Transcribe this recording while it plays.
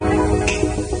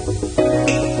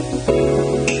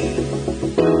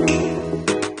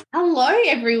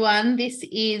everyone. This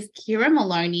is Kira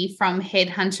Maloney from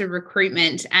Headhunter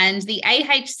Recruitment, and the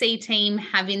AHC team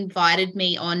have invited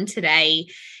me on today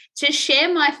to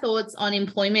share my thoughts on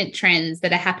employment trends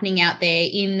that are happening out there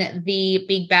in the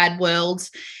big bad world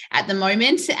at the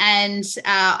moment. And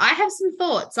I have some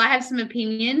thoughts, I have some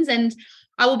opinions, and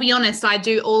I will be honest, I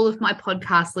do all of my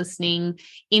podcast listening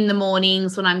in the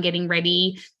mornings when I'm getting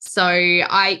ready. So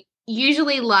I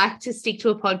usually like to stick to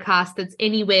a podcast that's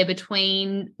anywhere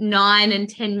between 9 and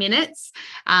 10 minutes.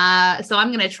 So I'm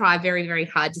going to try very, very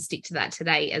hard to stick to that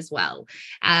today as well.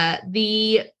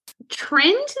 The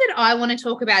trend that I want to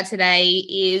talk about today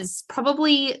is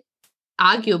probably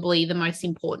arguably the most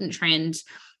important trend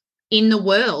in the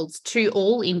world to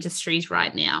all industries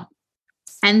right now.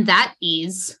 And that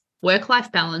is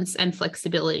work-life balance and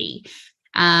flexibility.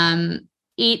 It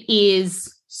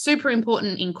is super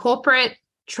important in corporate,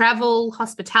 travel,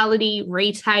 hospitality,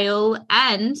 retail,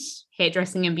 and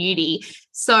hairdressing and beauty.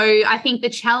 So I think the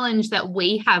challenge that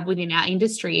we have within our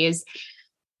industry is,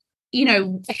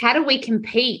 how do we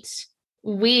compete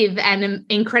with an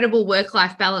incredible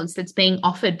work-life balance that's being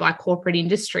offered by corporate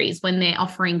industries when they're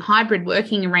offering hybrid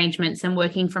working arrangements and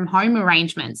working from home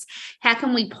arrangements? How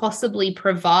can we possibly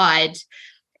provide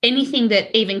anything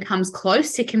that even comes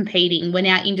close to competing when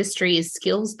our industry is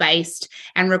skills-based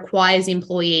and requires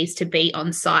employees to be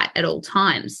on site at all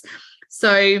times?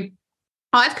 So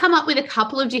I've come up with a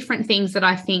couple of different things that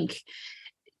I think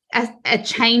are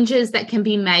changes that can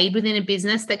be made within a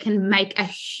business that can make a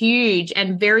huge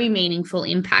and very meaningful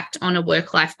impact on a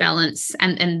work-life balance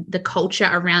and the culture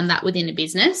around that within a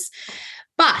business.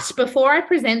 But before I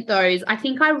present those, I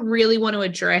think I really want to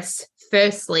address,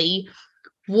 firstly,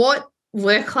 what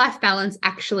work-life balance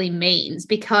actually means,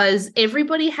 because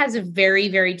everybody has a very,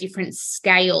 very different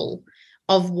scale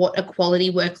of what a quality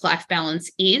work-life balance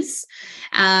is.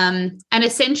 And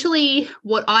essentially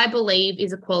what I believe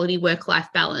is a quality work-life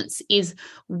balance is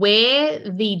where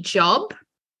the job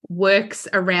works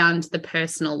around the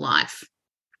personal life.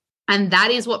 And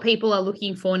that is what people are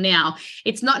looking for now.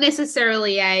 It's not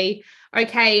necessarily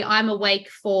okay, I'm awake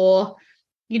for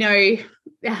 15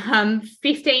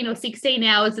 or 16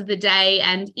 hours of the day,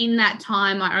 and in that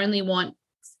time I only want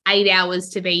 8 hours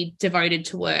to be devoted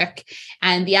to work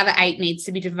and the other 8 needs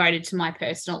to be devoted to my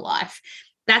personal life.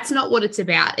 That's not what it's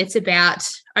about. It's about,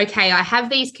 okay, I have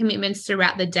these commitments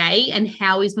throughout the day, and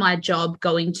how is my job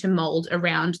going to mold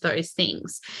around those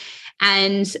things?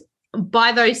 And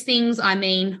by those things, I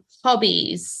mean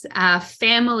hobbies,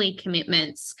 family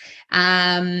commitments,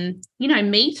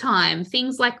 me time,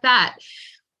 things like that.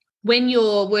 When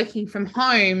you're working from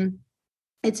home,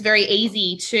 it's very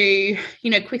easy to,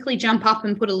 quickly jump up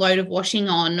and put a load of washing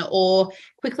on, or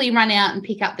quickly run out and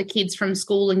pick up the kids from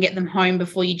school and get them home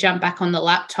before you jump back on the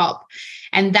laptop.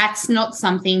 And that's not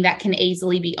something that can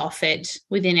easily be offered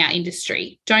within our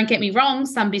industry. Don't get me wrong,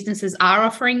 some businesses are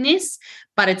offering this,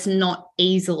 but it's not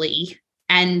easily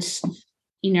and,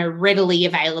 readily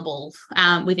available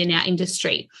within our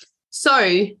industry.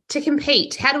 So to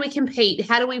compete, how do we compete?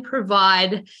 How do we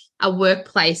provide a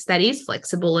workplace that is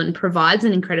flexible and provides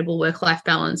an incredible work-life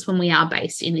balance when we are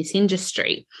based in this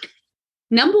industry?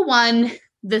 Number one,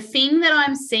 the thing that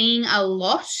I'm seeing a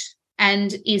lot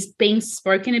and is being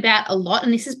spoken about a lot,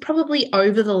 and this is probably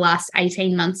over the last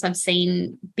 18 months, I've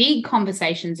seen big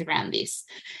conversations around this,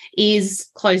 is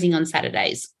closing on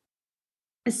Saturdays.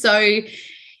 So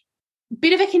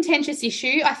bit of a contentious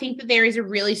issue. I think that there is a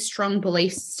really strong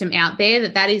belief system out there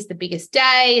that is the biggest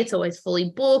day. It's always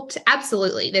fully booked.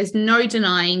 Absolutely. There's no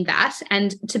denying that.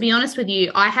 And to be honest with you,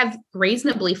 I have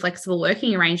reasonably flexible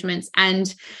working arrangements,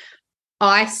 and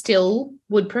I still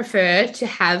would prefer to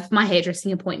have my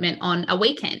hairdressing appointment on a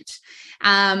weekend.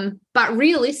 But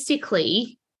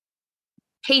realistically,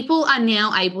 people are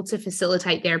now able to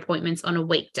facilitate their appointments on a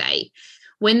weekday.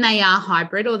 When they are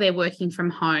hybrid or they're working from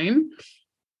home,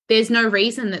 there's no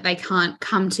reason that they can't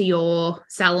come to your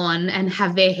salon and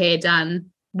have their hair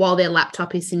done while their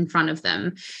laptop is in front of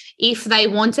them. If they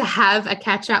want to have a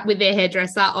catch up with their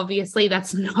hairdresser, obviously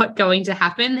that's not going to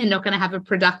happen. They're not going to have a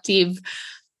productive,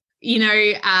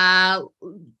 hour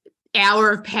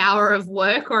of power of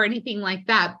work or anything like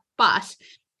that. But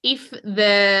if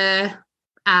the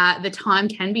time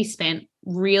can be spent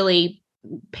really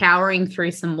powering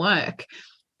through some work,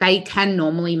 they can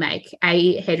normally make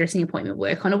a hairdressing appointment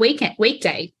work on a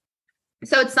weekday.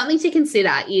 So it's something to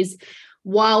consider, is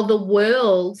while the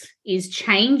world is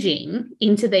changing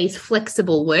into these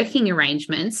flexible working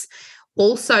arrangements,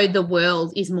 also the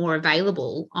world is more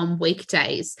available on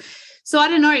weekdays. So I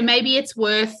don't know, maybe it's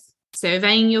worth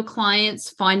surveying your clients,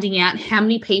 finding out how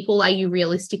many people are you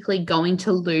realistically going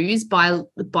to lose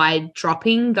by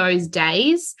dropping those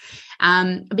days.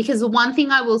 Because the one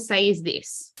thing I will say is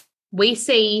this: we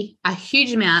see a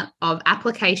huge amount of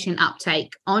application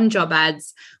uptake on job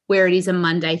ads where it is a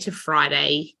Monday to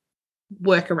Friday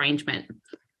work arrangement.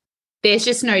 There's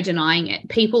just no denying it.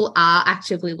 People are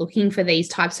actively looking for these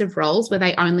types of roles where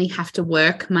they only have to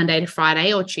work Monday to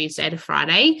Friday or Tuesday to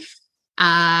Friday.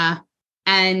 And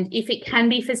if it can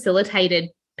be facilitated,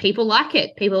 people like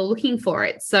it. People are looking for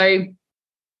it. So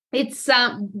it's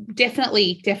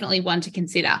definitely one to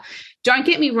consider. Don't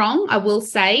get me wrong. I will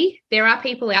say there are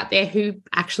people out there who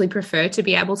actually prefer to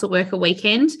be able to work a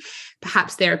weekend.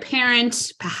 Perhaps they're a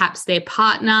parent, perhaps their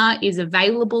partner is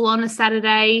available on a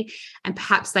Saturday, and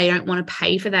perhaps they don't want to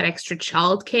pay for that extra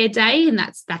childcare day, and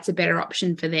that's a better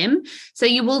option for them. So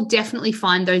you will definitely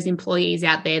find those employees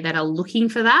out there that are looking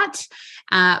for that.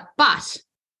 But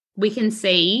we can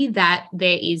see that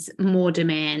there is more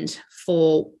demand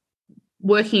for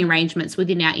working arrangements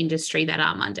within our industry that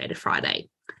are Monday to Friday.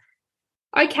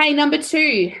 Okay, number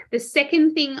 2, the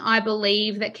second thing I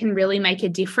believe that can really make a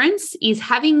difference is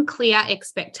having clear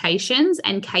expectations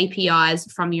and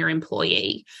KPIs from your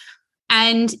employee.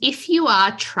 And if you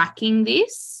are tracking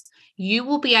this, you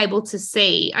will be able to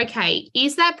see, okay,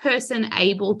 is that person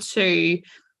able to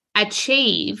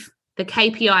achieve the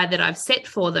KPI that I've set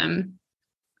for them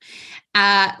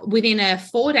within a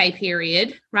 4-day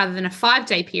period rather than a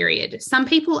 5-day period. Some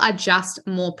people are just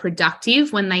more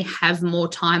productive when they have more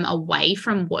time away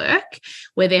from work,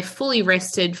 where they're fully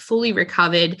rested, fully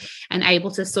recovered, and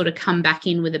able to sort of come back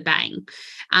in with a bang.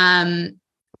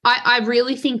 I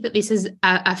really think that this is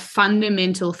a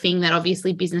fundamental thing that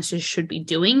obviously businesses should be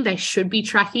doing. They should be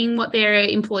tracking what their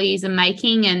employees are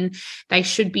making, and they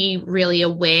should be really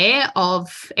aware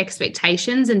of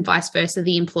expectations, and vice versa.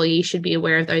 The employee should be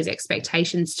aware of those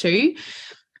expectations too.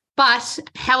 But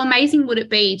how amazing would it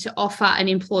be to offer an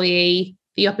employee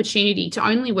the opportunity to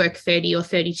only work 30 or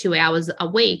 32 hours a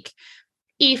week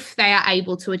if they are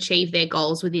able to achieve their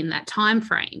goals within that time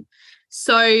frame?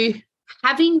 So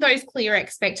having those clear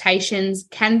expectations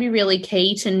can be really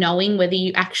key to knowing whether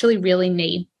you actually really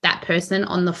need that person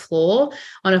on the floor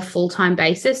on a full-time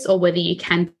basis, or whether you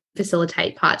can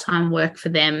facilitate part-time work for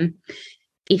them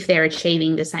if they're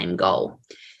achieving the same goal.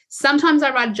 Sometimes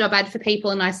I write a job ad for people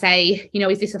and I say,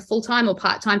 is this a full-time or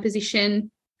part-time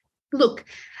position? Look,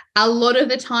 a lot of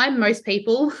the time, most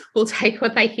people will take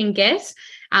what they can get.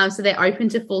 So they're open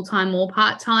to full-time or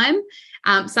part-time.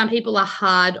 Some people are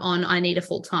hard on, I need a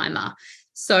full-timer.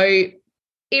 So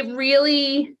it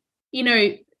really,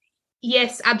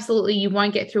 yes, absolutely, you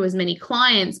won't get through as many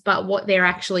clients, but what they're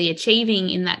actually achieving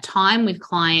in that time with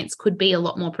clients could be a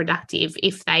lot more productive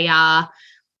if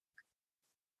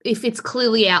it's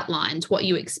clearly outlined what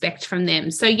you expect from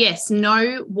them. So yes,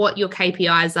 know what your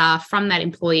KPIs are from that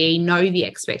employee, know the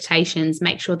expectations,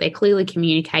 make sure they're clearly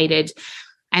communicated,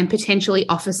 and potentially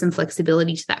offer some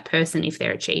flexibility to that person if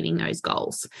they're achieving those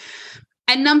goals.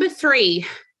 And number 3,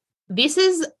 this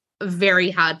is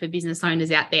very hard for business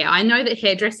owners out there. I know that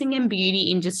hairdressing and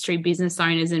beauty industry business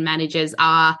owners and managers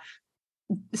are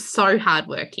so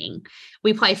hardworking.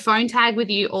 We play phone tag with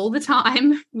you all the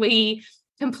time. We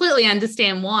completely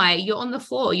understand why. You're on the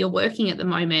floor, you're working at the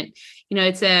moment.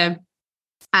 It's a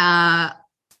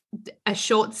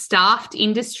short-staffed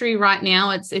industry right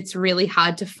now. It's really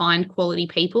hard to find quality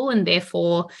people, and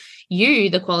therefore you,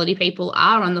 the quality people,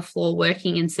 are on the floor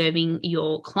working and serving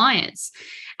your clients.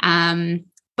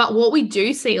 But what we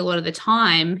do see a lot of the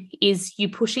time is you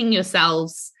pushing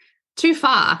yourselves too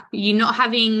far. You're not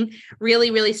having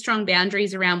really, really strong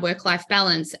boundaries around work-life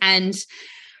balance, and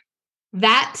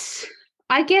that,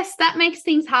 I guess, that makes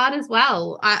things hard as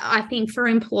well. I think for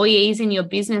employees in your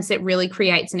business, it really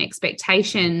creates an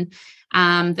expectation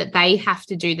that they have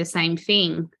to do the same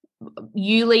thing.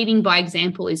 You leading by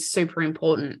example is super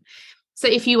important. So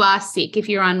if you are sick, if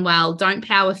you're unwell, don't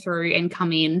power through and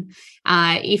come in.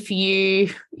 If you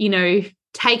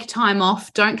take time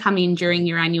off, don't come in during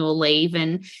your annual leave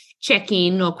and check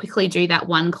in or quickly do that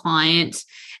one client.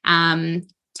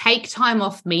 Take time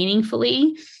off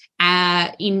meaningfully.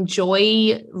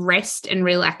 Enjoy rest and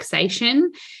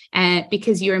relaxation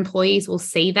because your employees will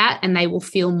see that and they will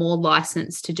feel more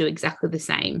licensed to do exactly the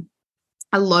same.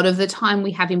 A lot of the time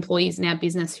we have employees in our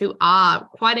business who are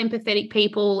quite empathetic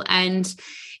people, and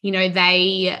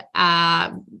they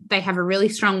have a really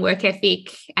strong work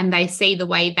ethic, and they see the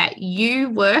way that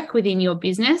you work within your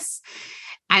business,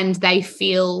 and they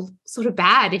feel sort of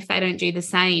bad if they don't do the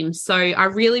same. So I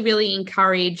really, really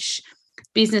encourage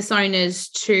business owners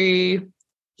to,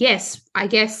 yes, I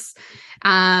guess,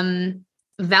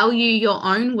 value your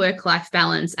own work-life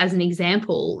balance as an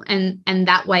example, and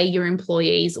that way your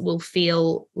employees will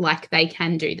feel like they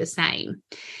can do the same.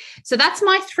 So that's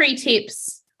my 3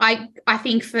 tips, I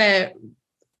think, for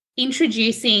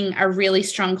introducing a really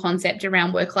strong concept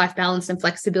around work-life balance and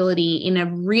flexibility in a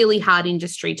really hard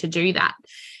industry to do that.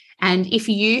 And if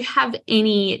you have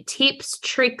any tips,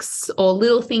 tricks, or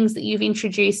little things that you've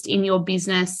introduced in your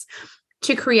business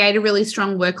to create a really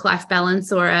strong work-life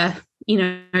balance, or a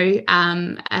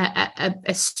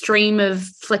stream of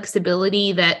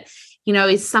flexibility that,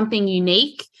 is something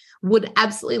unique, would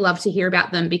absolutely love to hear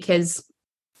about them, because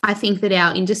I think that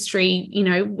our industry,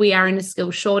 we are in a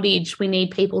skill shortage. We need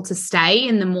people to stay,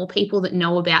 and the more people that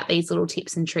know about these little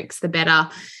tips and tricks, the better,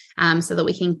 so that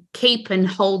we can keep and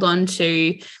hold on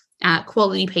to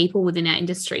quality people within our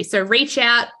industry. So reach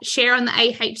out, share on the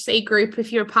AHC group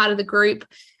if you're a part of the group,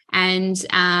 and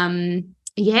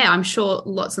I'm sure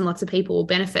lots and lots of people will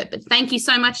benefit. But thank you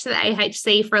so much to the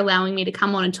AHC for allowing me to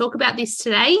come on and talk about this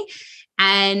today.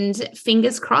 And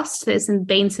fingers crossed there's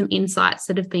been some insights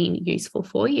that have been useful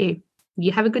for you.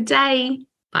 You have a good day.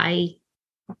 Bye.